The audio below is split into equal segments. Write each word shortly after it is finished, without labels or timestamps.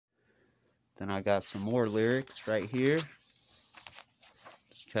Then I got some more lyrics right here.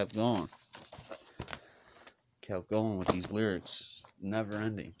 Just kept going. Kept going with these lyrics. Never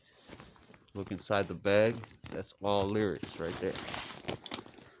ending. Look inside the bag. That's all lyrics right there.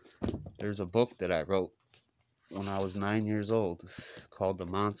 There's a book that I wrote when I was 9 years old called The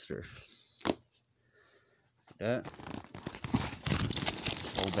Monster. Yeah.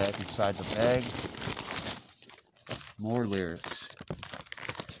 Go back inside the bag. More lyrics.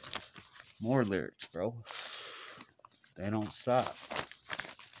 More lyrics, bro. They don't stop.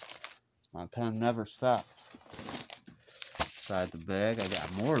 My pen never stops. Inside the bag, I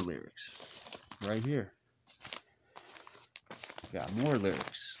got more lyrics. Right here. Got more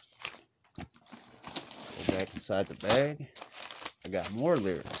lyrics. Go back inside the bag. I got more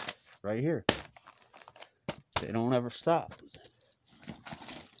lyrics. Right here. They don't ever stop.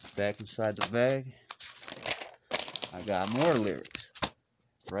 Back inside the bag. I got more lyrics.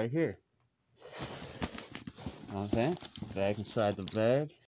 Right here. Okay. Back inside the bag.